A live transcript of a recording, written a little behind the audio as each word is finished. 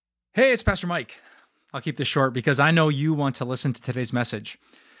Hey, it's Pastor Mike. I'll keep this short because I know you want to listen to today's message.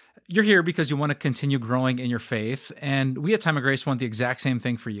 You're here because you want to continue growing in your faith, and we at Time of Grace want the exact same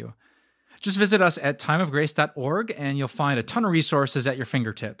thing for you. Just visit us at timeofgrace.org, and you'll find a ton of resources at your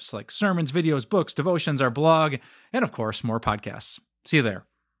fingertips, like sermons, videos, books, devotions, our blog, and of course, more podcasts. See you there.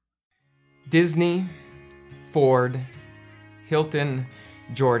 Disney, Ford, Hilton,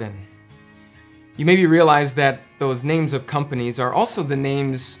 Jordan. You maybe realize that those names of companies are also the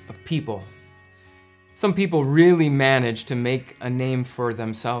names of people. Some people really manage to make a name for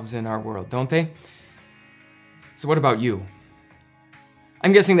themselves in our world, don't they? So what about you?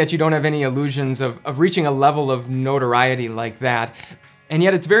 I'm guessing that you don't have any illusions of reaching a level of notoriety like that, and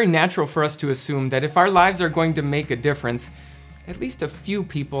yet it's very natural for us to assume that if our lives are going to make a difference, at least a few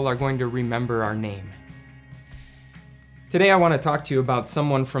people are going to remember our name. Today I want to talk to you about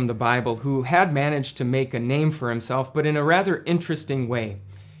someone from the Bible who had managed to make a name for himself, but in a rather interesting way.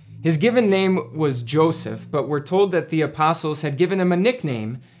 His given name was Joseph, but we're told that the apostles had given him a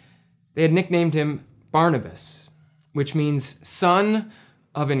nickname. They had nicknamed him Barnabas, which means son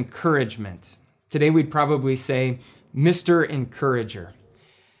of encouragement. Today we'd probably say Mr. Encourager.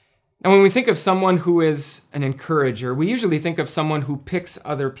 Now, when we think of someone who is an encourager, we usually think of someone who picks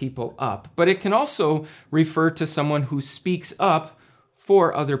other people up, but it can also refer to someone who speaks up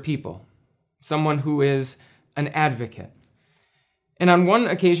for other people, someone who is an advocate. And on one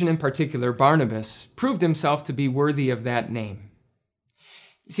occasion in particular, Barnabas proved himself to be worthy of that name.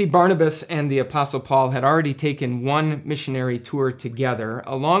 You see, Barnabas and the Apostle Paul had already taken one missionary tour together,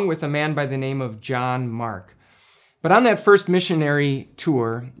 along with a man by the name of John Mark. But on that first missionary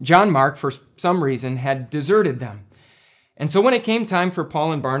tour, John Mark, for some reason, had deserted them. And so when it came time for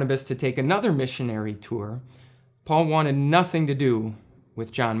Paul and Barnabas to take another missionary tour, Paul wanted nothing to do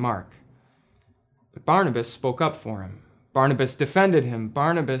with John Mark. But Barnabas spoke up for him. Barnabas defended him.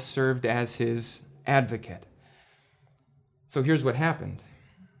 Barnabas served as his advocate. So here's what happened.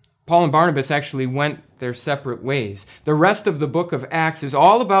 Paul and Barnabas actually went their separate ways. The rest of the book of Acts is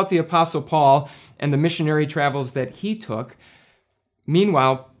all about the Apostle Paul and the missionary travels that he took.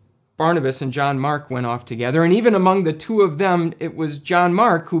 Meanwhile, Barnabas and John Mark went off together, and even among the two of them, it was John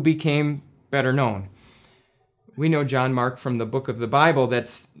Mark who became better known. We know John Mark from the book of the Bible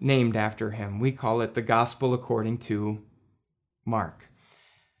that's named after him. We call it the Gospel according to Mark.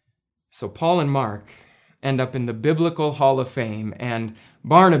 So Paul and Mark end up in the Biblical Hall of Fame, and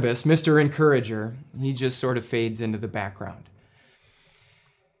Barnabas, Mr. Encourager, he just sort of fades into the background.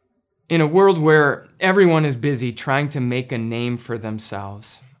 In a world where everyone is busy trying to make a name for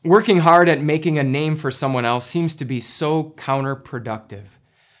themselves, working hard at making a name for someone else seems to be so counterproductive.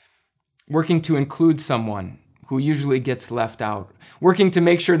 Working to include someone who usually gets left out. Working to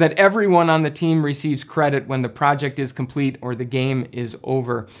make sure that everyone on the team receives credit when the project is complete or the game is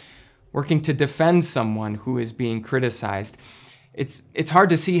over. Working to defend someone who is being criticized. It's hard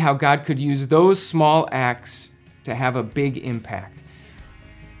to see how God could use those small acts to have a big impact.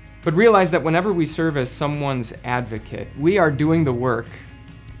 But realize that whenever we serve as someone's advocate, we are doing the work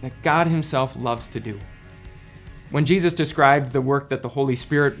that God himself loves to do. When Jesus described the work that the Holy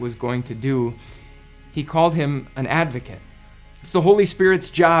Spirit was going to do, he called him an advocate. It's the Holy Spirit's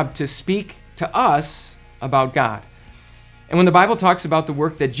job to speak to us about God. And when the Bible talks about the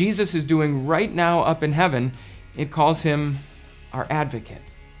work that Jesus is doing right now up in heaven, it calls him our advocate.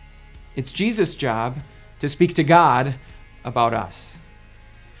 It's Jesus' job to speak to God about us.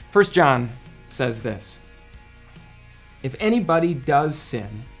 1 John says this, "If anybody does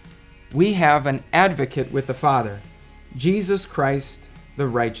sin, we have an advocate with the Father, Jesus Christ, the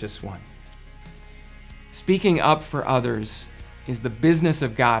righteous one." Speaking up for others is the business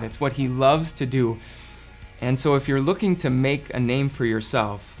of God. It's what he loves to do. And so if you're looking to make a name for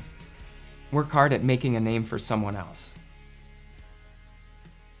yourself, work hard at making a name for someone else.